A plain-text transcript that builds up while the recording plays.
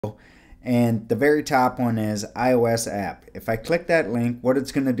And the very top one is iOS app. If I click that link, what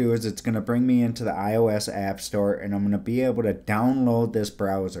it's going to do is it's going to bring me into the iOS App Store, and I'm going to be able to download this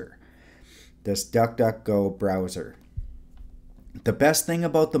browser, this DuckDuckGo browser. The best thing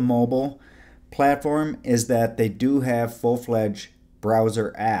about the mobile platform is that they do have full-fledged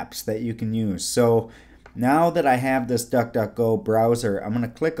browser apps that you can use. So now that I have this DuckDuckGo browser, I'm going to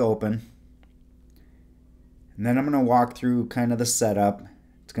click open, and then I'm going to walk through kind of the setup.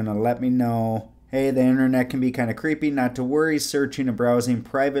 It's going to let me know, hey, the internet can be kind of creepy. Not to worry, searching and browsing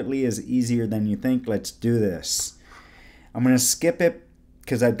privately is easier than you think. Let's do this. I'm going to skip it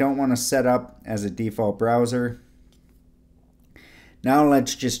because I don't want to set up as a default browser. Now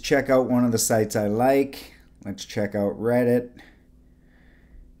let's just check out one of the sites I like. Let's check out Reddit.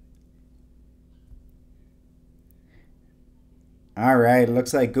 Alright,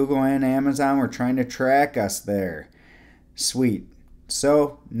 looks like Google and Amazon were trying to track us there. Sweet.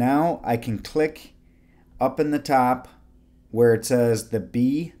 So now I can click up in the top where it says the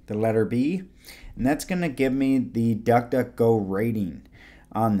B, the letter B, and that's going to give me the DuckDuckGo rating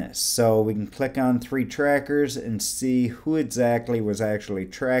on this. So we can click on 3 trackers and see who exactly was actually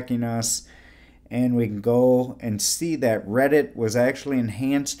tracking us, and we can go and see that Reddit was actually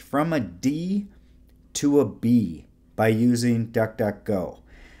enhanced from a D to a B by using DuckDuckGo.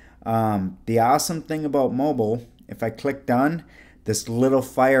 The awesome thing about mobile, if I click done, this little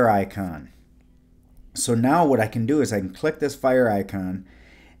fire icon. So now what I can do is I can click this fire icon,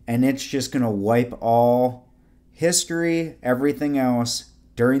 and it's just going to wipe all history, everything else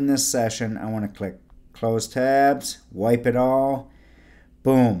during this session. I want to click close tabs, wipe it all,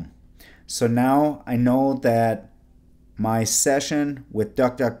 boom. So now I know that my session with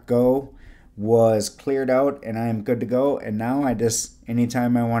DuckDuckGo was cleared out and I am good to go. And now I just,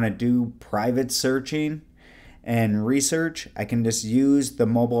 anytime I want to do private searching and research, I can just use the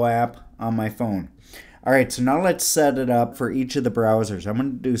mobile app on my phone. Alright, so now let's set it up for each of the browsers. I'm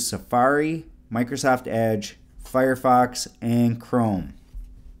going to do Safari, Microsoft Edge, Firefox, and Chrome.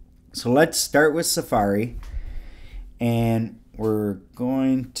 So let's start with Safari, and we're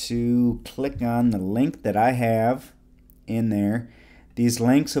going to click on the link that I have in there. These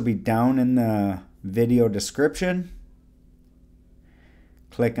links will be down in the video description.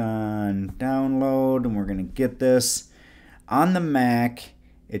 Click on download, and we're going to get this. On the Mac,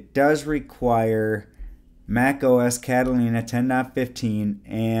 it does require macOS Catalina 10.15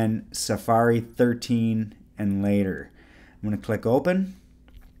 and Safari 13 and later. I'm going to click open,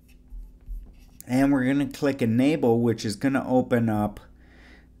 and we're going to click enable, which is going to open up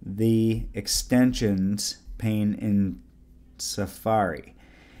the extensions pane in Safari.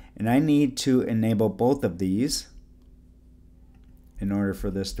 And I need to enable both of these in order for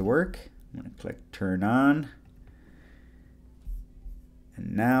this to work. I'm going to click turn on,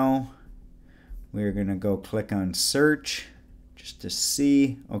 and now we're going to go click on search just to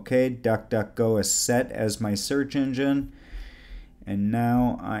see, okay, DuckDuckGo is set as my search engine. And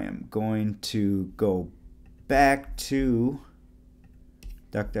now I am going to go back to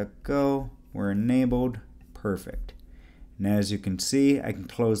DuckDuckGo. We're enabled. Perfect. And as you can see, I can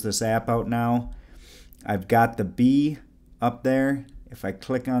close this app out now. I've got the B up there. If I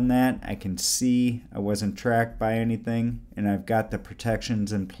click on that, I can see I wasn't tracked by anything, and I've got the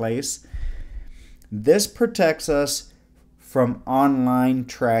protections in place. This protects us from online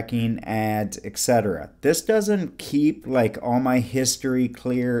tracking, ads, etc. This doesn't keep like all my history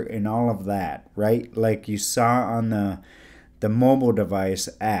clear and all of that, right? Like you saw on the mobile device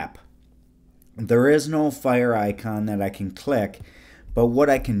app. There is no fire icon that I can click, but what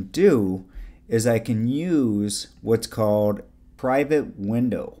I can do is I can use what's called private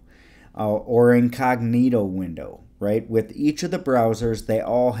window or incognito window, right? With each of the browsers, they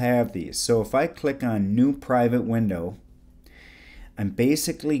all have these. So if I click on new private window, I'm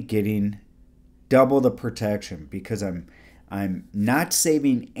basically getting double the protection because I'm not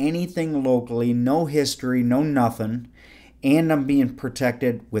saving anything locally, no history, no nothing, and I'm being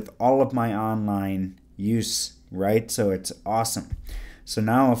protected with all of my online use, right? So it's awesome. So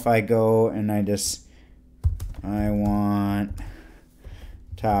now if I go and I want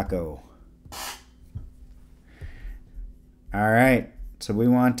taco. Alright, so we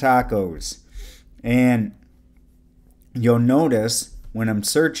want tacos. And you'll notice when I'm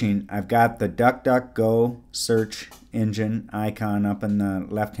searching, I've got the DuckDuckGo search engine icon up in the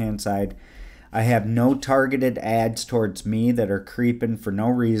left-hand side. I have no targeted ads towards me that are creeping for no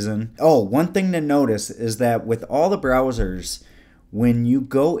reason. Oh, one thing to notice is that with all the browsers, when you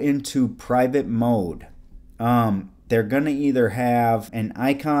go into private mode, they're going to either have an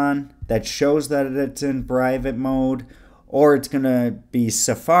icon that shows that it's in private mode, or it's going to be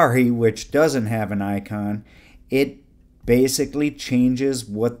Safari, which doesn't have an icon. It basically changes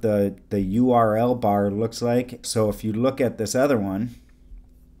what the URL bar looks like. So if you look at this other one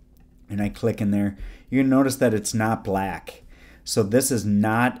and I click in there, you're going to notice that it's not black. So this is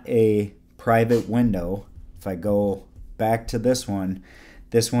not a private window. If I go back to this one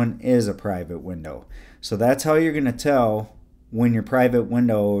is a private window. So that's how you're going to tell when your private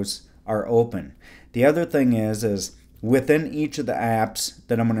windows are open. The other thing is within each of the apps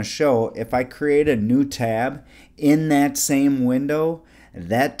that I'm going to show, if I create a new tab in that same window,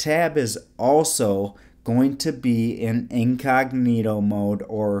 that tab is also going to be in incognito mode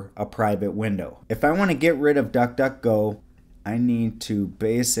or a private window. If I want to get rid of DuckDuckGo, I need to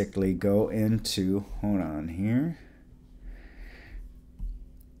basically go into, hold on here,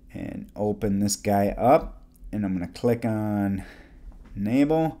 and open this guy up, and I'm going to click on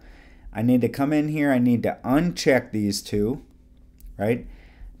enable. I need to come in here, I need to uncheck these two, right?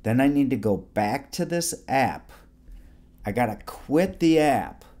 Then I need to go back to this app. I gotta quit the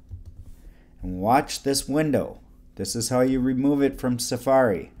app and watch this window. This is how you remove it from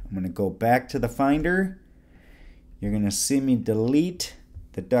Safari. I'm gonna go back to the Finder. You're gonna see me delete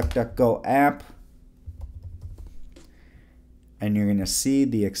the Duckduckgo app, and you're gonna see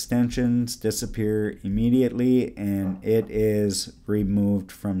the extensions disappear immediately, and it is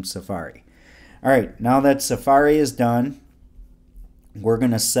removed from Safari. All right, now that Safari is done, we're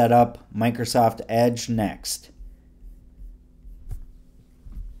gonna set up Microsoft Edge next.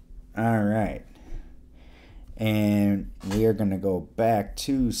 All right, and we are gonna go back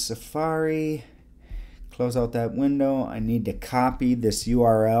to Safari, close out that window. I need to copy this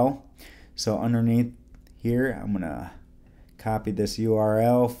URL. So underneath here, I'm gonna copy this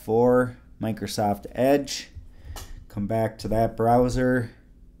URL for Microsoft Edge. Come back to that browser.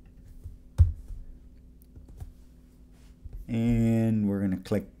 And we're going to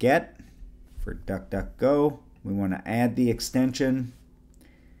click Get for DuckDuckGo. We want to add the extension.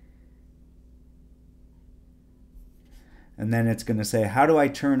 And then it's going to say, how do I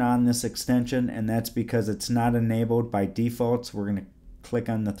turn on this extension? And that's because it's not enabled by default. So we're going to click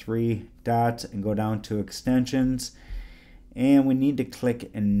on the three dots and go down to extensions. And we need to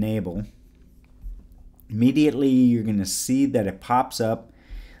click enable. Immediately you're going to see that it pops up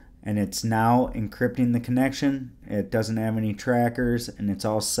and it's now encrypting the connection. It doesn't have any trackers and it's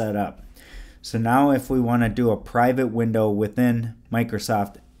all set up. So now if we want to do a private window within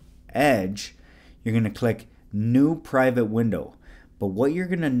Microsoft Edge, you're going to click new private window. But what you're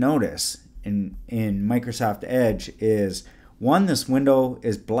going to notice in Microsoft Edge is, one, this window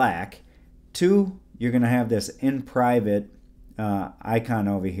is black. Two, you're going to have this in private icon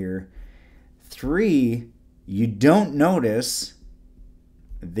over here. Three, you don't notice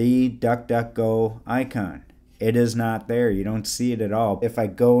the DuckDuckGo icon. It is not there. You don't see it at all. If I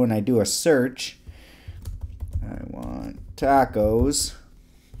go and I do a search, I want tacos.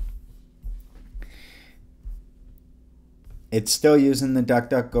 It's still using the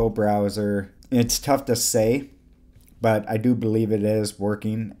DuckDuckGo browser. It's tough to say, but I do believe it is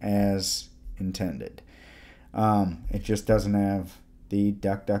working as intended. It just doesn't have the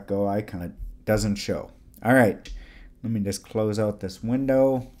DuckDuckGo icon. It doesn't show. All right, let me just close out this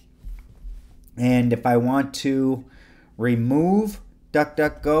window. And if I want to remove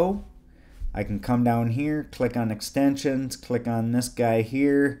DuckDuckGo, I can come down here, click on extensions, click on this guy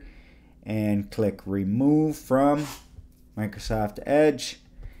here, and click remove from Microsoft Edge,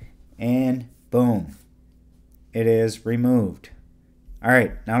 and boom, it is removed. All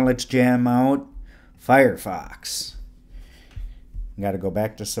right, now let's jam out Firefox. Got to go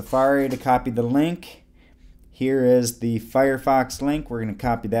back to Safari to copy the link. Here is the Firefox link. We're going to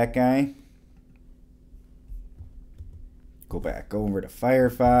copy that guy. Go back over to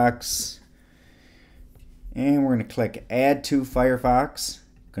Firefox. And we're going to click Add to Firefox.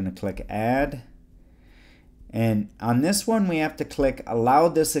 Going to click Add. And on this one, we have to click Allow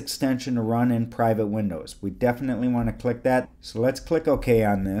this extension to run in private windows. We definitely want to click that. So let's click OK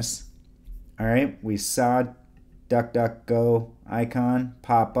on this. All right, we saw DuckDuckGo icon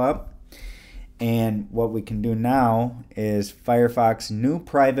pop up. And what we can do now is Firefox new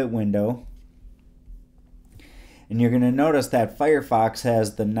private window. And you're going to notice that Firefox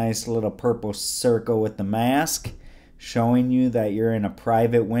has the nice little purple circle with the mask showing you that you're in a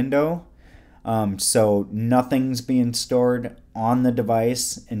private window. So nothing's being stored on the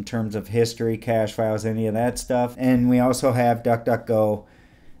device in terms of history, cache files, any of that stuff. And we also have DuckDuckGo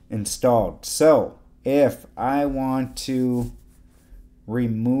installed. So if I want to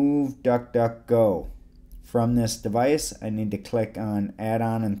remove DuckDuckGo from this device, I need to click on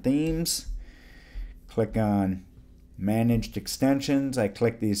Add-on and Themes, click on managed extensions. I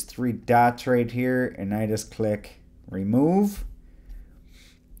click these three dots right here and I just click remove.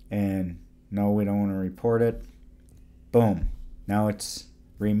 And no, we don't want to report it. Boom. Now it's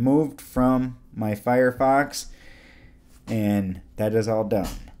removed from my Firefox, and that is all done.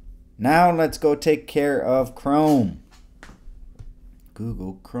 Now let's go take care of Chrome.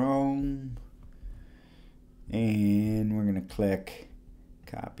 Google Chrome. And we're going to click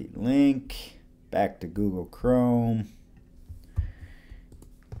copy link, back to Google Chrome.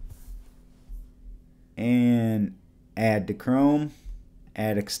 And add to Chrome,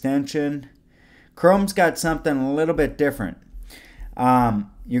 add extension. Chrome's got something a little bit different.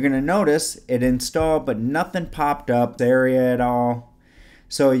 You're going to notice it installed, but nothing popped up area at all.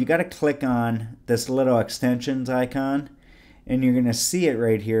 So you got to click on this little extensions icon, and you're going to see it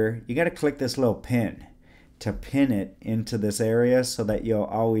right here. You got to click this little pin to pin it into this area so that you'll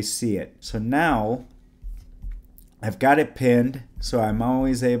always see it. So now I've got it pinned, so I'm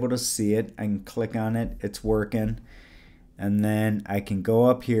always able to see it. I can click on it, it's working. And then I can go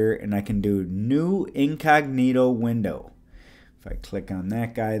up here and I can do new incognito window. If I click on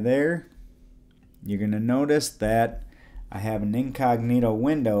that guy there, you're going to notice that I have an incognito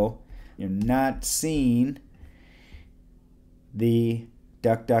window. You're not seeing the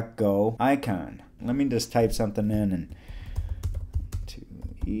DuckDuckGo icon. Let me just type something in and to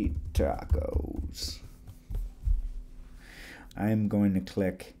eat tacos. I'm going to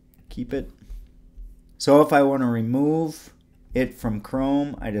click keep it. So if I want to remove it from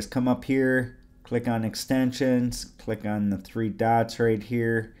Chrome, I just come up here, click on extensions, click on the three dots right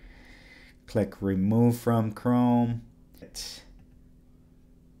here, click remove from Chrome,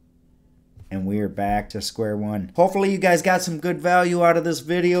 and we are back to square one. Hopefully you guys got some good value out of this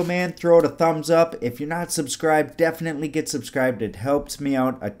video, man. Throw it a thumbs up. If you're not subscribed, definitely get subscribed. It helps me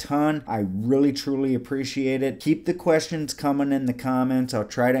out a ton. I really, truly appreciate it. Keep the questions coming in the comments. I'll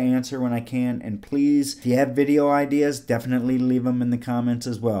try to answer when I can. And please, if you have video ideas, definitely leave them in the comments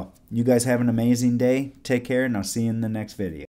as well. You guys have an amazing day. Take care, and I'll see you in the next video.